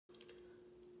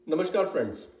Namaskar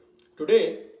friends.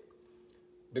 Today,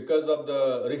 because of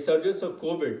the resurgence of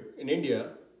COVID in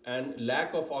India and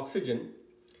lack of oxygen,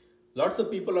 lots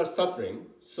of people are suffering.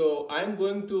 So I am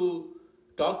going to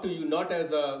talk to you not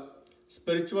as a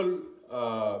spiritual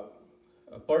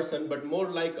person, but more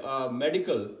like a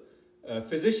medical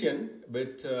physician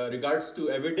with regards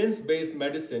to evidence-based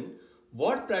medicine.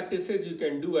 What practices you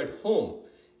can do at home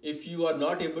if you are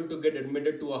not able to get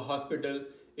admitted to a hospital,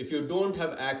 if you don't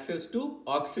have access to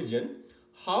oxygen,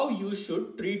 how you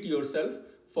should treat yourself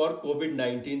for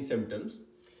COVID-19 symptoms.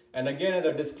 And again, as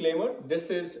a disclaimer, this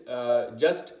is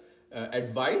just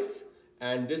advice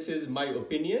and this is my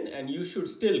opinion, and you should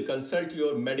still consult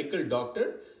your medical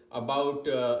doctor about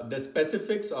the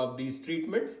specifics of these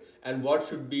treatments and what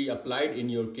should be applied in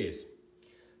your case.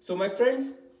 So my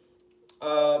friends,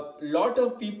 a lot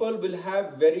of people will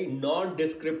have very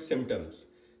nondescript symptoms.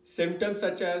 Symptoms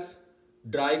such as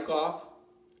dry cough,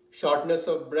 shortness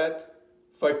of breath,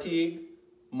 fatigue,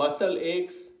 muscle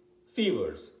aches,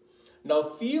 fevers. Now,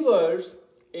 fevers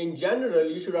in general,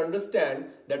 you should understand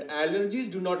that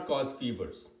allergies do not cause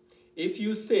fevers. If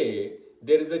you say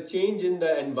there is a change in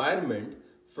the environment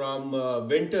from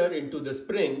winter into the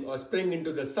spring or spring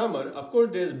into the summer, of course,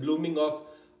 there is blooming of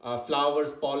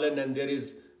flowers, pollen, and there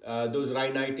is those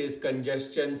rhinitis,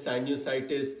 congestion,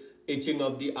 sinusitis, itching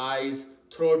of the eyes,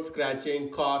 throat scratching,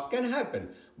 cough can happen.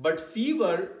 But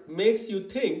fever makes you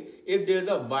think if there's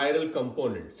a viral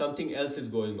component, something else is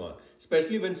going on.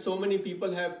 Especially when so many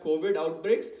people have COVID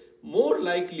outbreaks, more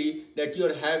likely that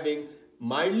you're having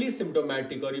mildly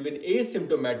symptomatic or even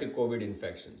asymptomatic COVID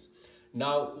infections.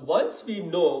 Now, once we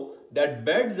know that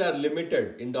beds are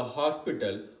limited in the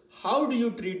hospital, how do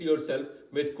you treat yourself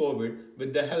with COVID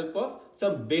with the help of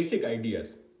some basic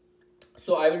ideas?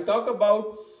 So I will talk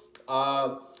about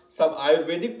some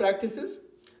Ayurvedic practices,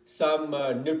 some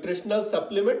nutritional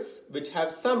supplements which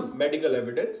have some medical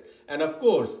evidence, and of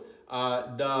course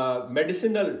the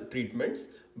medicinal treatments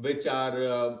which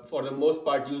are for the most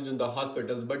part used in the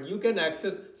hospitals, but you can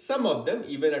access some of them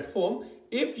even at home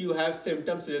if you have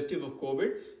symptoms suggestive of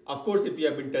COVID. Of course, if you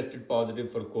have been tested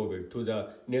positive for COVID through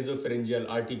the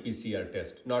nasopharyngeal RT-PCR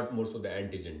test, not more so the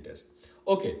antigen test.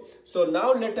 Okay, so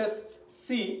now let us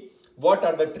see what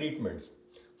are the treatments.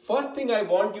 First thing I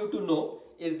want you to know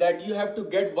is that you have to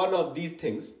get one of these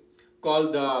things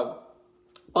called the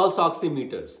pulse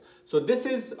oximeters. So this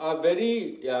is a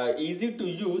very easy to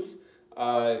use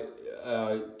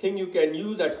thing you can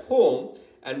use at home,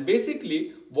 and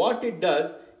basically what it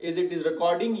does is it is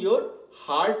recording your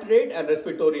heart rate and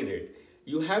respiratory rate.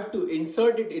 You have to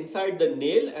insert it inside the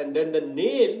nail, and then the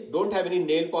nail don't have any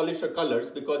nail polish or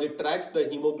colors because it tracks the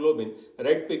hemoglobin,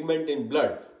 red pigment in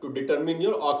blood, to determine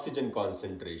your oxygen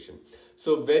concentration.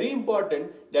 So very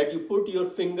important that you put your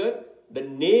finger, the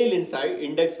nail inside,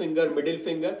 index finger, middle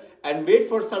finger, and wait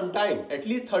for some time, at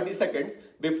least 30 seconds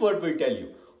before it will tell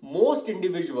you. Most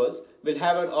individuals will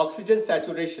have an oxygen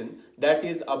saturation that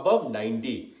is above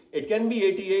 90. It can be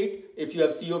 88 if you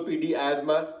have COPD,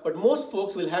 asthma, but most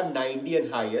folks will have 90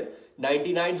 and higher.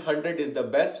 99, 100 is the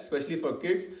best, especially for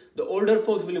kids. The older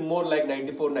folks will be more like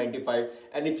 94, 95.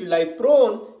 And if you lie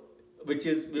prone, which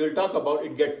is we will talk about,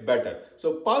 it gets better.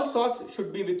 So pulse ox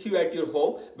should be with you at your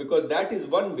home because that is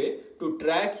one way to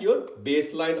track your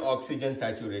baseline oxygen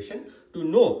saturation, to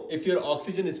know if your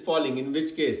oxygen is falling, in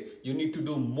which case you need to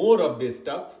do more of this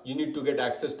stuff. You need to get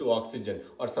access to oxygen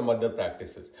or some other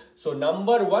practices. So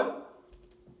number one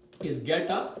is get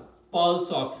a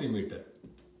pulse oximeter,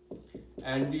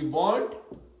 and we want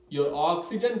your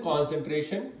oxygen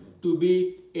concentration to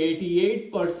be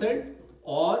 88%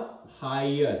 or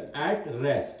higher at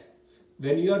rest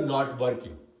when you are not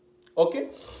working. Okay,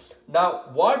 now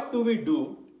what do we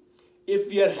do if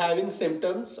we are having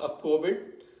symptoms of COVID,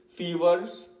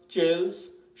 fevers, chills,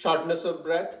 shortness of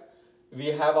breath, we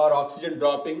have our oxygen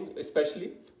dropping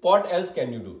especially? What else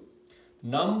can you do?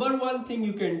 Number one thing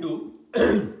you can do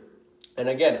and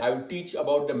again I will teach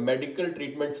about the medical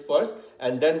treatments first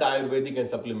and then the Ayurvedic and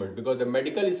supplement, because the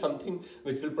medical is something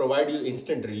which will provide you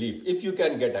instant relief if you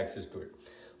can get access to it.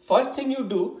 First thing you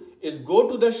do is go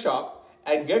to the shop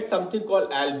and get something called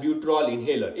albuterol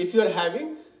inhaler. If you are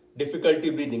having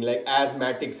difficulty breathing, like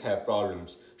asthmatics have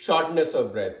problems, shortness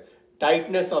of breath,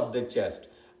 tightness of the chest,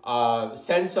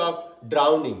 sense of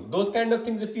drowning, those kind of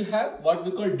things, if you have what we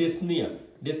call dyspnea.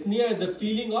 Dyspnea is the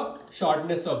feeling of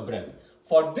shortness of breath.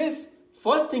 For this,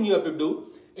 first thing you have to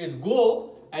do is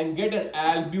go and get an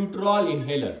albuterol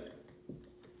inhaler.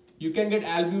 You can get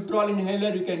albuterol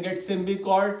inhaler, you can get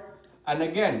Symbicort. And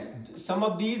again, some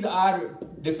of these are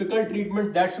difficult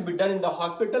treatments that should be done in the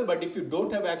hospital. But if you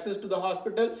don't have access to the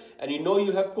hospital and you know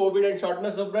you have COVID and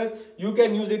shortness of breath, you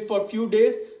can use it for a few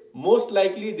days. Most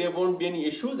likely there won't be any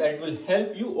issues and it will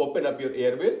help you open up your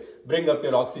airways, bring up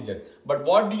your oxygen. But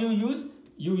what do you use?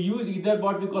 You use either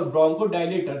what we call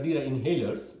bronchodilator, these are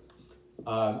inhalers,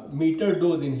 meter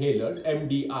dose inhalers,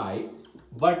 MDI.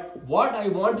 But what I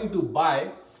want you to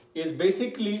buy is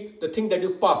basically the thing that you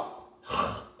puff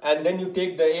and then you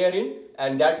take the air in,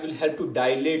 and that will help to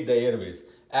dilate the airways.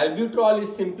 Albuterol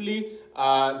is simply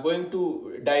going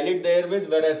to dilate the airways,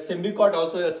 whereas Symbicort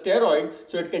also is a steroid,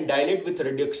 so it can dilate with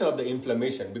reduction of the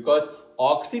inflammation, because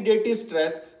oxidative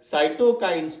stress,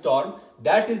 cytokine storm,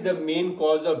 that is the main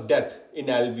cause of death in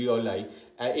alveoli,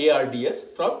 ARDS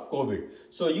from COVID.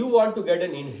 So you want to get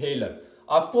an inhaler.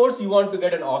 Of course, you want to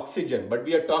get an oxygen, but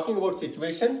we are talking about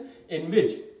situations in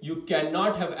which you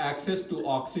cannot have access to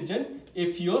oxygen.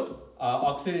 If your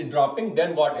oxygen is dropping,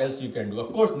 then what else you can do?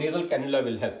 Of course, nasal cannula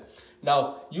will help.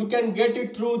 Now, you can get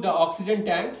it through the oxygen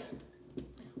tanks,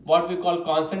 what we call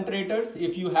concentrators,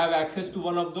 if you have access to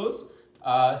one of those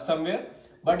somewhere.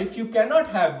 But if you cannot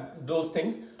have those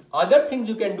things, other things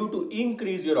you can do to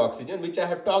increase your oxygen, which I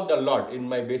have talked a lot in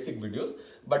my basic videos,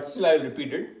 but still I will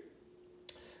repeat it.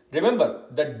 Remember,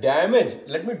 the damage,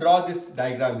 let me draw this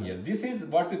diagram here. This is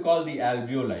what we call the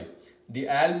alveoli. The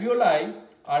alveoli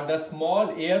are the small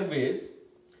airways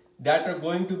that are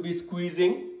going to be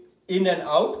squeezing in and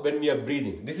out when we are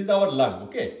breathing. This is our lung,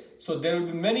 okay? So there will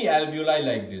be many alveoli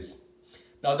like this.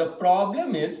 Now the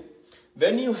problem is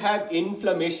when you have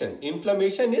inflammation.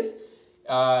 Inflammation is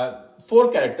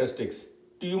 4 characteristics: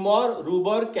 tumor,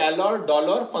 rubor, calor,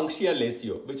 dolor, functional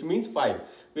ratio, which means 5,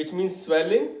 which means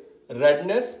swelling,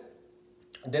 redness,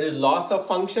 there is loss of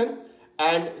function,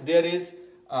 and there is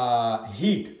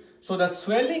heat. So the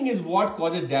swelling is what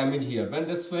causes damage here. When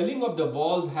the swelling of the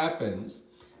walls happens,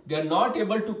 they are not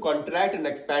able to contract and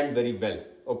expand very well.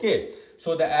 Okay,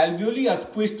 so the alveoli are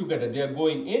squished together. They are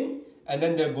going in and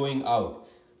then they are going out.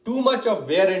 Too much of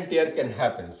wear and tear can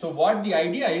happen. So what the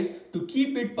idea is to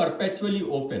keep it perpetually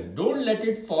open. Don't let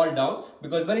it fall down,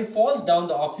 because when it falls down,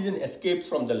 the oxygen escapes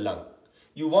from the lung.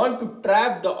 You want to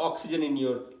trap the oxygen in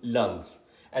your lungs.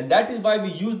 And that is why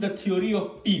we use the theory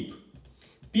of PEEP.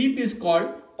 PEEP is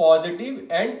called positive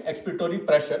end expiratory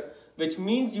pressure, which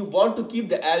means you want to keep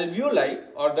the alveoli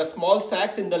or the small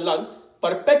sacs in the lung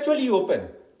perpetually open.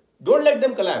 Don't let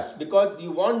them collapse, because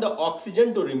you want the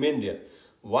oxygen to remain there.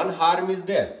 One harm is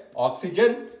there.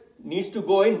 Oxygen needs to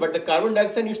go in, but the carbon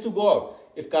dioxide needs to go out.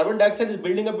 If carbon dioxide is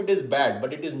building up, it is bad,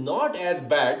 but it is not as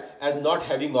bad as not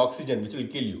having oxygen, which will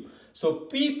kill you. So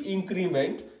PEEP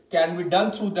increment can be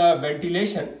done through the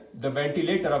ventilation, the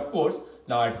ventilator, of course.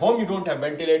 Now at home you don't have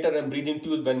ventilator and breathing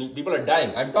tubes when people are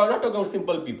dying. I'm not talking about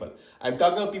simple people. I'm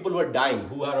talking about people who are dying,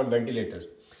 who are on ventilators.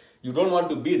 You don't want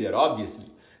to be there,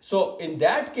 obviously. So in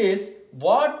that case,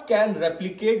 what can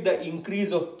replicate the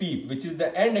increase of PEEP, which is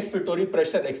the end expiratory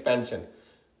pressure expansion?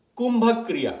 Kumbhak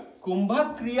Kriya.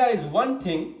 Kumbhak Kriya is one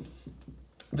thing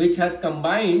which has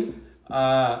combined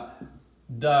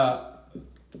the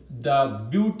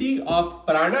beauty of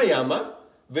pranayama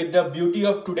with the beauty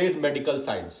of today's medical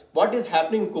science. What is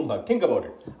happening in Kumbhak? Think about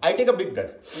it. I take a big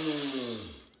breath.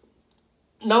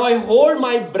 Now I hold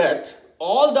my breath.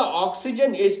 All the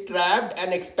oxygen is trapped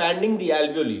and expanding the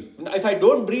alveoli. If I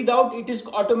don't breathe out, it is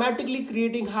automatically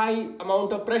creating high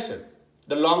amount of pressure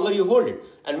the longer you hold it.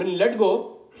 And when you let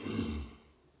go,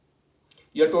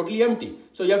 you're totally empty.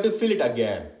 So you have to fill it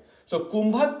again. So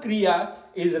Kumbhak Kriya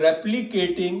is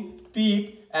replicating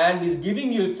PEEP and is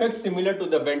giving you effect similar to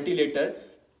the ventilator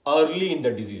early in the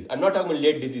disease. I'm not talking about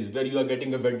late disease where you are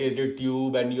getting a ventilated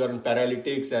tube and you are on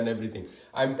paralytics and everything.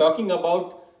 I'm talking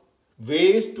about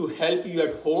ways to help you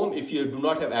at home if you do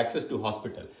not have access to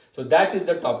hospital. So that is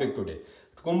the topic today.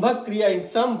 Kumbhak Kriya in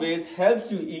some ways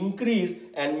helps you increase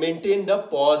and maintain the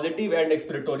positive end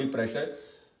expiratory pressure.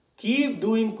 Keep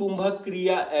doing Kumbhak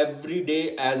Kriya every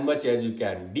day as much as you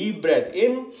can. Deep breath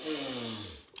in,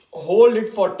 hold it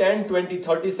for 10, 20,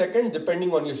 30 seconds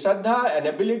depending on your Shraddha and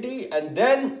ability, and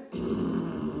then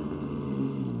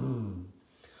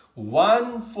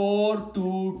 1, 4,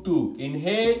 2, 2.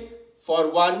 Inhale for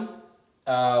 1.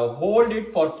 Hold it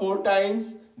for 4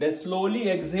 times, then slowly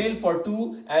exhale for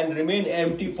 2 and remain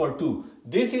empty for 2.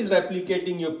 This is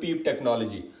replicating your PEEP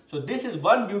technology. So this is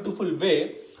one beautiful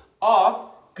way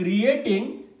of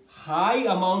creating high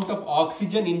amount of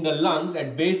oxygen in the lungs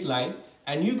at baseline,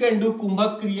 and you can do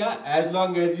Kumbhak Kriya as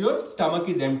long as your stomach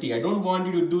is empty. I don't want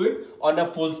you to do it on a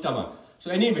full stomach.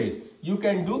 So anyways, you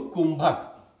can do Kumbhak.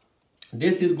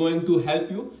 This is going to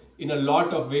help you in a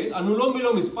lot of ways. Anulom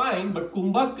Vilom is fine, but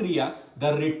Kumbhak Kriya,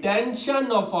 the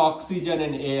retention of oxygen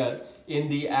and air, in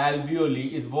the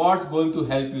alveoli is what's going to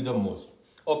help you the most.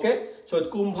 Okay, so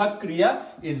Kumbhak Kriya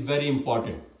is very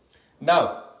important.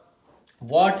 Now,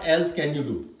 what else can you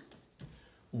do?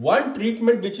 One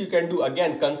treatment which you can do,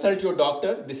 again, consult your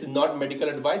doctor. This is not medical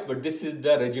advice, but this is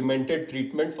the regimented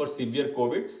treatment for severe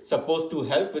COVID, supposed to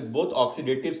help with both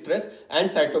oxidative stress and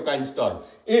cytokine storm,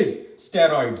 is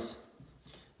steroids.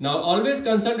 Now, always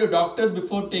consult your doctors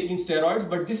before taking steroids,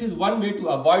 but this is one way to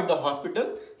avoid the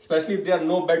hospital, especially if there are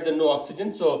no beds and no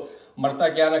oxygen. So, marta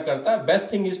kya na karta. Best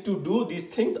thing is to do these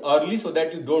things early so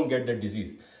that you don't get the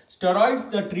disease. Steroids,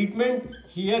 the treatment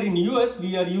here in US,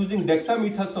 we are using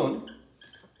dexamethasone,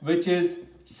 which is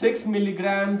 6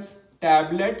 milligrams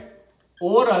tablet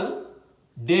oral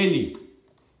daily.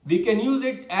 We can use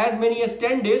it as many as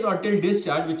 10 days or till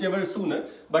discharge, whichever is sooner.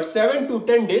 But 7 to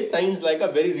 10 days sounds like a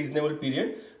very reasonable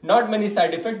period. Not many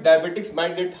side effects. Diabetics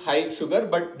might get high sugar,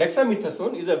 but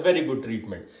dexamethasone is a very good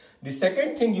treatment. The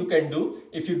second thing you can do,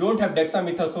 if you don't have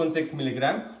dexamethasone 6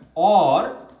 milligram,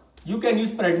 or you can use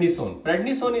prednisone.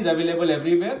 Prednisone is available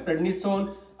everywhere.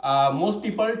 Prednisone, most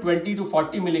people 20 to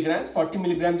 40 milligrams. 40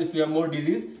 milligrams if you have more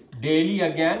disease. Daily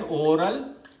again,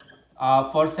 oral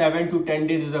for 7 to 10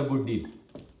 days is a good deal.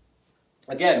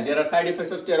 Again, there are side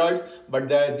effects of steroids, but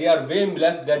they are way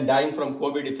less than dying from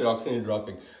COVID if your oxygen is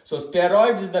dropping. So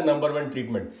steroids is the #1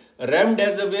 treatment.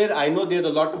 Remdesivir, I know there's a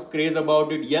lot of craze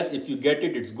about it. Yes, if you get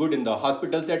it, it's good in the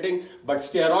hospital setting. But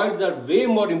steroids are way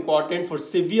more important for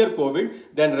severe COVID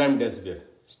than remdesivir.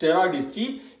 Steroid is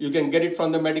cheap. You can get it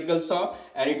from the medical shop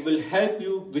and it will help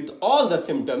you with all the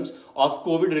symptoms of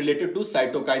COVID related to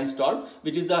cytokine storm,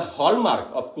 which is the hallmark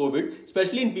of COVID,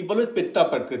 especially in people with Pitta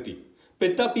Prakriti.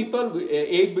 Pitta people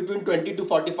aged between 20 to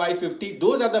 45, 50,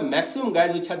 those are the maximum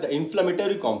guys which have the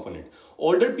inflammatory component.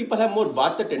 Older people have more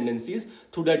Vata tendencies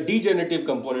through the degenerative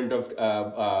component of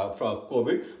from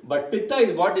COVID. But Pitta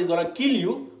is what is going to kill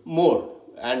you more.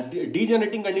 And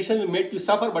degenerating conditions will make you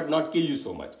suffer but not kill you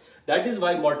so much. That is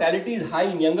why mortality is high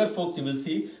in younger folks, you will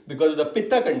see, because of the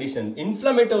Pitta condition.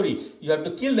 Inflammatory, you have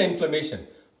to kill the inflammation.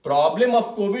 Problem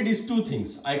of COVID is two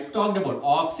things. I talked about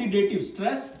oxidative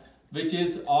stress, which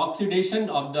is oxidation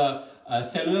of the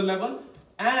cellular level,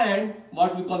 and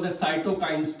what we call the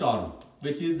cytokine storm,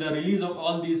 which is the release of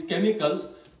all these chemicals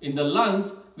in the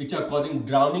lungs, which are causing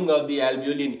drowning of the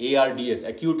alveoli in ARDS,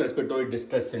 acute respiratory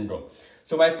distress syndrome.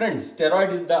 So my friends,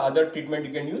 steroid is the other treatment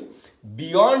you can use.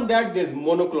 Beyond that, there's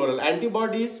monoclonal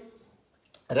antibodies,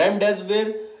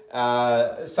 remdesivir,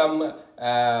 some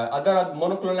other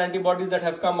monoclonal antibodies that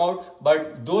have come out,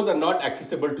 but those are not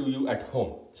accessible to you at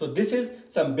home. So this is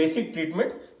some basic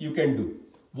treatments you can do.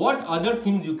 What other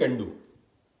things you can do?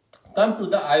 Come to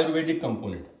the Ayurvedic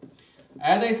component.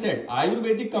 As I said,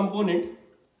 Ayurvedic component,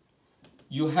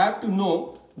 you have to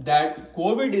know that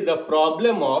COVID is a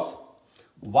problem of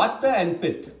Vata and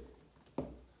Pitta.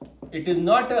 It is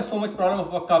not so much problem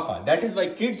of a Kapha. That is why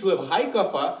kids who have high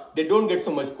Kapha, they don't get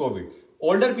so much COVID.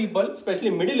 Older people,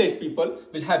 especially middle-aged people,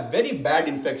 will have very bad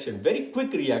infection, very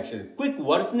quick reaction, quick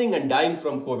worsening and dying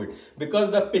from COVID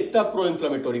because the Pitta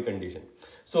pro-inflammatory condition.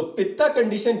 So Pitta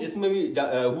condition, jisme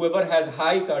bhi, whoever has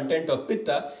high content of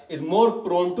Pitta is more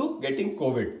prone to getting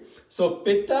COVID. So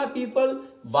Pitta people,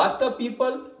 Vata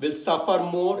people will suffer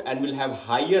more and will have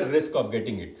higher risk of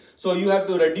getting it. So you have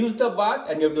to reduce the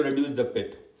Vata and you have to reduce the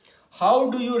Pitta.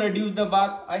 How do you reduce the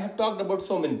Vata? I have talked about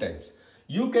so many times.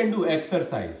 You can do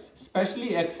exercise,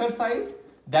 especially exercise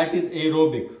that is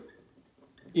aerobic,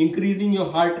 increasing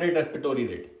your heart rate, respiratory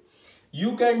rate.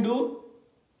 You can do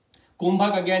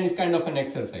Kumbhak, again is kind of an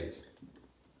exercise.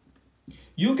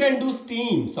 You can do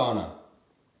steam sauna.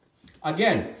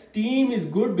 Again, steam is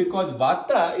good because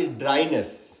Vata is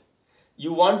dryness.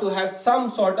 You want to have some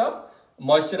sort of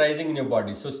moisturizing in your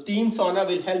body. So steam sauna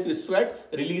will help you sweat,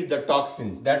 release the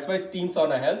toxins. That's why steam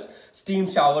sauna helps. Steam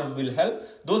showers will help.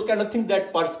 Those kind of things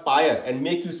that perspire and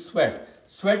make you sweat.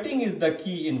 Sweating is the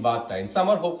key in Vata. In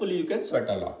summer, hopefully you can sweat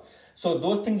a lot. So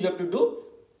those things you have to do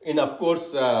in, of course,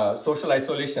 social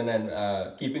isolation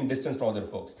and keeping distance from other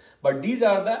folks. But these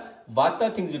are the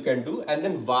Vata things you can do. And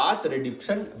then Vata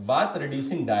reduction, Vata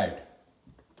reducing diet.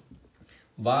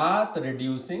 Vata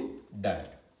reducing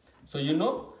diet. So you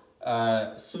know,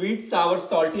 sweet, sour,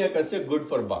 salty are considered good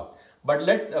for Vata, but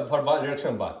let's for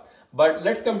reduction of Vata. But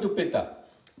let's come to Pitta.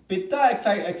 Pitta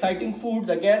exciting foods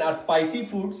again are spicy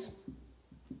foods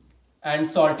and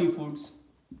salty foods.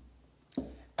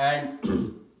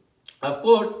 And of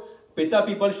course, Pitta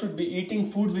people should be eating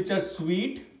foods which are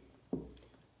sweet,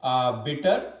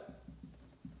 bitter,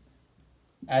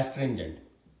 astringent.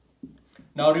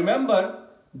 Now remember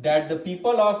that the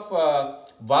people of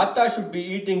Vata should be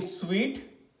eating sweet,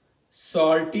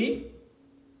 salty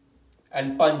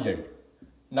and pungent.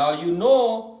 Now you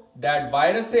know that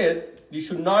viruses, we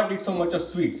should not eat so much of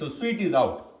sweet. So sweet is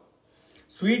out.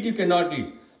 Sweet you cannot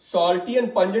eat. Salty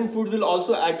and pungent foods will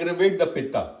also aggravate the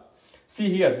pitta. See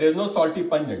here, there is no salty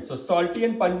pungent. So salty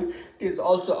and pungent is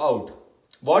also out.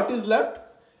 What is left?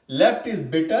 Left is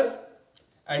bitter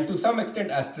and to some extent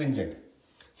astringent.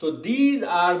 So these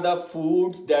are the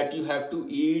foods that you have to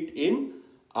eat in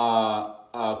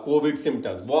COVID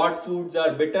symptoms. What foods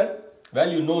are bitter?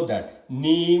 Well, you know that.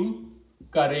 Neem,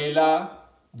 karela,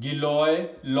 𝘿𝙤𝙨𝙘𝙡𝙖,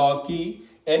 lauki,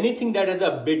 anything that has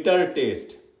a bitter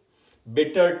taste.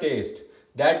 Bitter taste.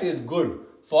 That is good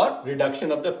for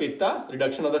reduction of the pitta,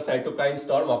 reduction of the cytokine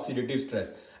storm, oxidative stress.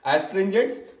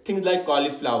 Astringents, things like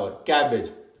cauliflower,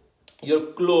 cabbage,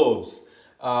 your cloves,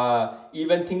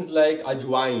 even things like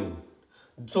ajwain.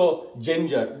 So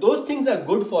ginger, those things are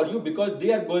good for you because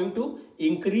they are going to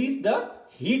increase the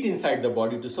heat inside the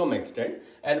body to some extent,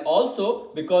 and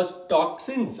also because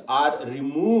toxins are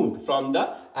removed from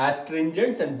the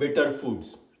astringents and bitter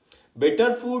foods.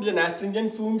 Bitter foods and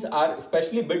astringent foods are,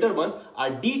 especially bitter ones, are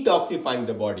detoxifying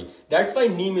the body. That's why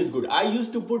neem is good. I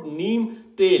used to put neem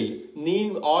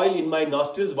oil in my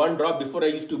nostrils, 1 drop, before I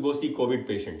used to go see COVID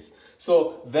patients.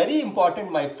 So very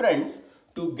important, my friends,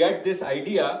 to get this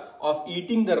idea of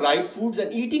eating the right foods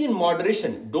and eating in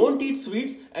moderation. Don't eat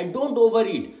sweets and don't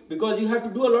overeat, because you have to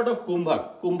do a lot of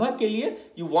kumbhak. Kumbhak ke liye,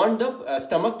 you want the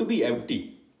stomach to be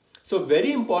empty. So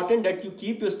very important that you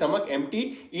keep your stomach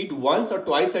empty. Eat once or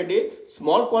twice a day,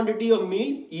 small quantity of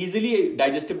meal, easily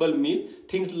digestible meal,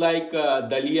 things like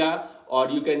dalia, or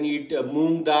you can eat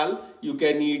moong dal, you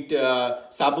can eat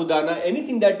sabudana,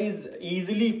 anything that is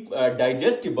easily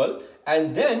digestible.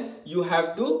 And then you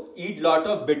have to eat lot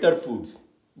of bitter foods,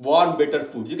 warm bitter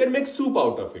foods. You can make soup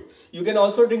out of it. You can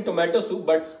also drink tomato soup,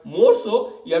 but more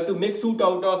so you have to make soup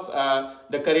out of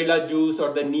the karela juice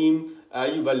or the neem.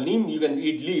 Neem you can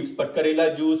eat leaves, but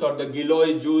karela juice or the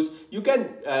𝘿𝙤𝙨𝙘𝙡𝙖 juice, you can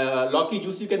lauki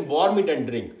juice, you can warm it and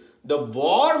drink. The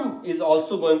warm is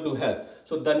also going to help.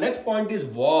 So the next point is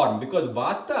warm, because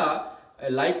vata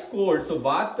likes cold. So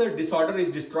vata disorder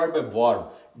is destroyed by warm.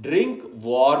 Drink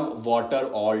warm water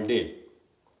all day.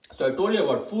 So I told you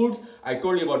about foods, I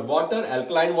told you about water.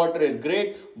 Alkaline water is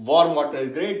great, warm water is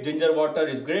great, ginger water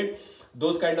is great,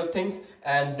 those kind of things.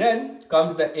 And then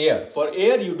comes the air. For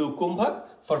air you do kumbhak,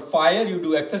 for fire you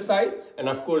do exercise, and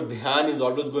of course dhyan is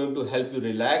always going to help you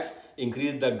relax,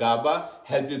 increase the GABA,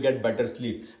 help you get better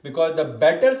sleep. Because the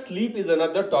better sleep is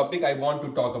another topic I want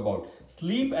to talk about.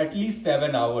 Sleep at least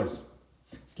 7 hours.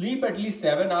 Sleep at least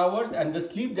 7 hours, and the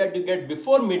sleep that you get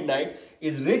before midnight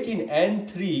is rich in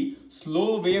N3,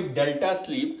 slow wave delta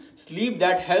sleep, sleep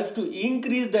that helps to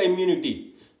increase the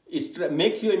immunity. It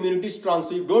makes your immunity strong,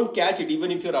 so you don't catch it even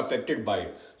if you're affected by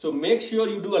it. So make sure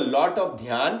you do a lot of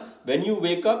dhyan when you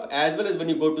wake up as well as when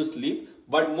you go to sleep.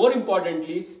 But more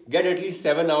importantly, get at least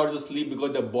 7 hours of sleep,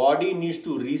 because the body needs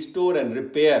to restore and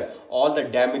repair all the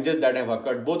damages that have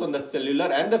occurred both on the cellular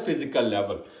and the physical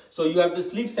level. So you have to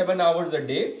sleep 7 hours a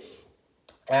day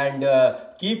and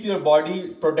keep your body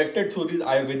protected through these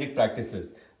Ayurvedic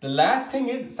practices. The last thing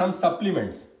is some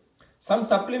supplements. Some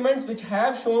supplements which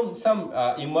have shown some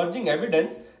emerging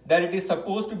evidence that it is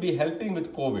supposed to be helping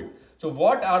with COVID. So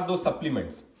what are those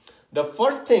supplements? The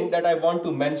first thing that I want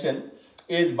to mention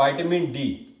is vitamin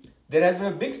D. There has been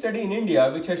a big study in India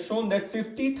which has shown that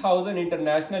 50,000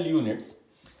 international units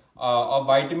of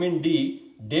vitamin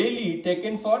D daily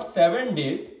taken for 7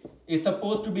 days is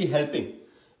supposed to be helping.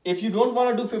 If you don't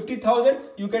want to do 50,000,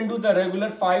 you can do the regular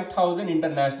 5,000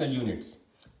 international units.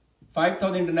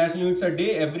 5,000 international units a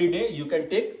day, every day, you can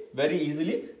take very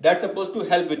easily. That's supposed to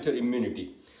help with your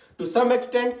immunity. To some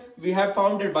extent, we have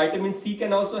found that vitamin C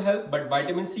can also help, but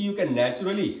vitamin C you can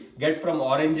naturally get from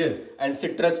oranges and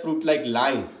citrus fruit like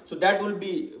lime. So that will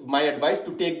be my advice,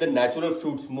 to take the natural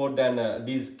fruits more than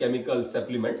these chemical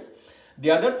supplements.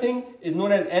 The other thing is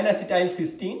known as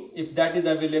N-acetylcysteine. If that is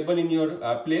available in your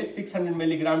place, 600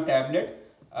 milligram tablet,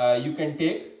 you can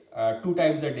take 2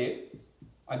 times a day.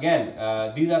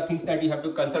 Again, these are things that you have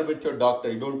to consult with your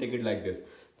doctor. You don't take it like this.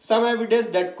 Some evidence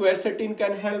that quercetin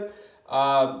can help.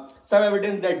 Some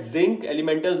evidence that zinc,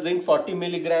 elemental zinc, 40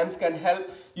 milligrams can help.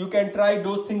 You can try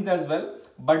those things as well.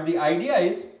 But the idea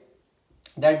is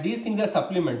that these things are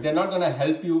supplements. They're not going to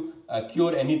help you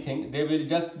cure anything. They will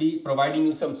just be providing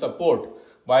you some support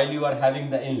while you are having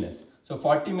the illness. So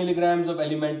 40 milligrams of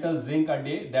elemental zinc a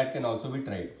day, that can also be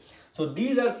tried. So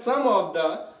these are some of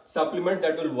the supplements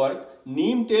that will work.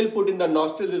 Neem tail put in the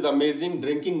nostrils is amazing.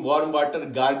 Drinking warm water,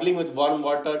 gargling with warm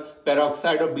water,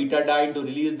 peroxide of betadine to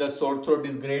release the sore throat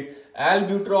is great.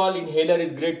 Albuterol inhaler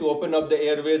is great to open up the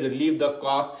airways, relieve the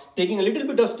cough. Taking a little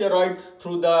bit of steroid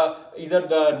through the either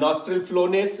the nostril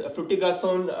flonase,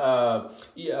 fluticasone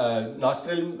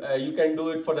nostril, you can do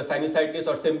it for the sinusitis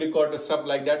or Symbicort or stuff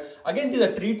like that. Again, these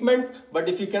are treatments, but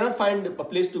if you cannot find a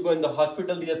place to go in the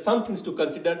hospital, these are some things to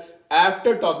consider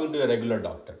after talking to your regular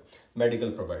doctor,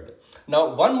 medical provider.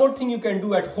 Now, one more thing you can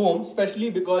do at home, especially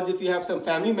because if you have some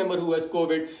family member who has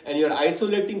COVID and you're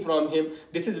isolating from him,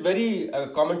 this is very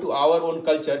common to our own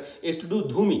culture, is to do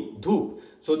dhoop.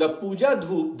 So the puja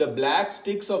dhoop, the black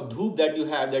sticks of dhoop that you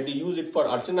have, that you use it for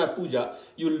Archana puja,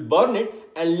 you'll burn it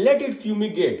and let it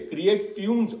fumigate, create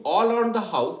fumes all around the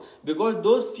house, because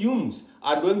those fumes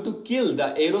are going to kill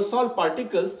the aerosol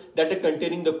particles that are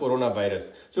containing the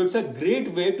coronavirus. So it's a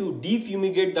great way to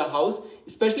defumigate the house,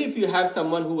 especially if you have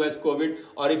someone who has COVID,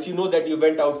 or if you know that you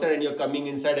went outside and you're coming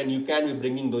inside and you can be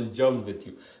bringing those germs with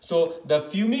you. So the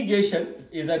fumigation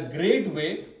is a great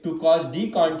way to cause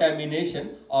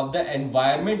decontamination of the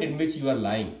environment in which you are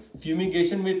lying.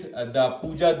 Fumigation with the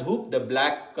puja dhoop, the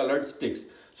black colored sticks.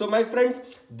 So my friends,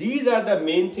 these are the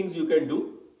main things you can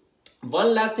do.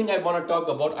 One last thing I want to talk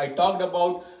about. I talked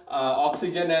about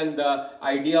oxygen and the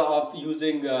idea of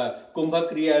using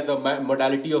Kumbha Kriya as a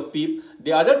modality of PEEP.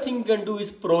 The other thing you can do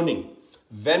is proning.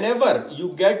 Whenever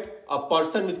you get a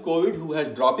person with COVID who has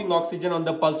dropping oxygen on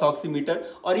the pulse oximeter,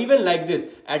 or even like this,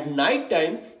 at night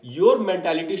time, your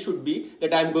mentality should be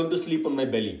that I am going to sleep on my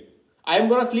belly. I am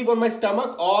going to sleep on my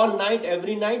stomach all night,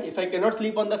 every night. If I cannot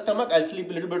sleep on the stomach, I'll sleep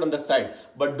a little bit on the side.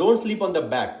 But don't sleep on the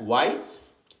back. Why?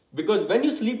 Because when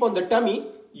you sleep on the tummy,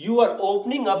 you are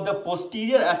opening up the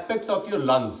posterior aspects of your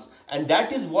lungs. And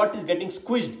that is what is getting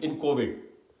squished in COVID.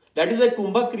 That is why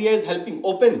Kumbha Kriya is helping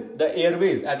open the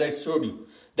airways, as I showed you.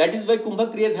 That is why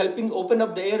Kumbha Kriya is helping open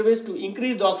up the airways to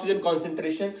increase the oxygen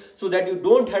concentration, so that you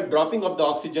don't have dropping of the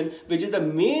oxygen, which is the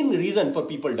main reason for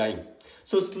people dying.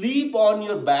 So sleep on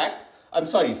your back,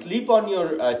 sleep on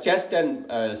your chest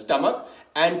and stomach,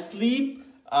 and sleep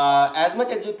as much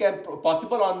as you can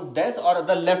possible on this or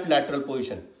the left lateral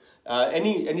position,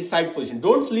 any side position.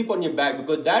 Don't sleep on your back,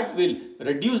 because that will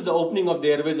reduce the opening of the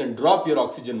airways and drop your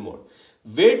oxygen more.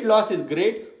 Weight loss is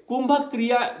great. Kumbha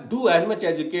Kriya, do as much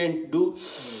as you can do.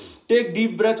 Take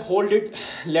deep breath, hold it,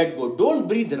 let go. Don't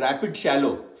breathe rapid,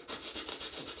 shallow.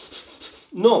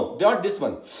 No, not this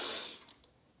one.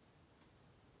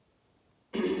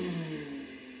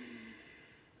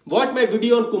 Watch my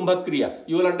video on Kumbha Kriya.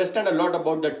 You will understand a lot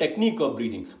about the technique of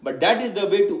breathing. But that is the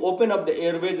way to open up the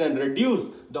airways and reduce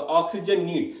the oxygen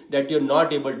need that you're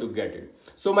not able to get it.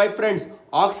 So my friends,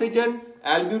 oxygen,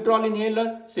 albuterol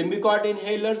inhaler, Symbicort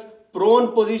inhalers,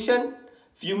 prone position,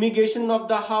 fumigation of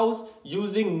the house,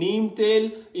 using neem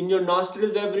tail in your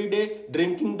nostrils every day,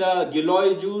 drinking the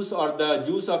𝘿𝙤𝙨 juice or the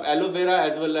juice of aloe vera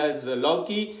as well as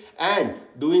lauki, and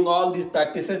doing all these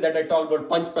practices that I talked about: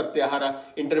 Panch Pratyahara,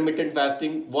 intermittent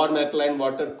fasting, warm alkaline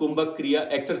water, Kumbha Kriya,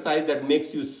 exercise that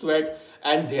makes you sweat,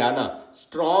 and dhyana.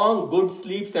 Strong, good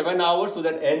sleep, 7 hours, so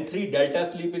that N3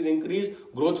 delta sleep is increased,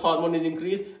 growth hormone is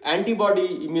increased,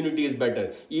 antibody immunity is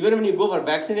better. Even when you go for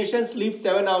vaccination, sleep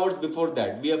 7 hours before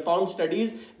that. We have found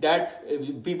studies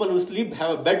that people who sleep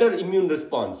have a better immune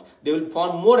response. They will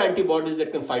form more antibodies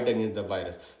that can fight against the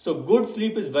virus. So good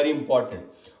sleep is very important.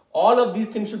 All of these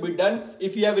things should be done.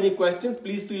 If you have any questions,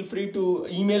 please feel free to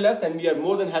email us, and we are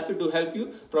more than happy to help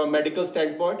you from a medical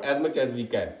standpoint as much as we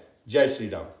can. Jai Shri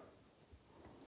Ram.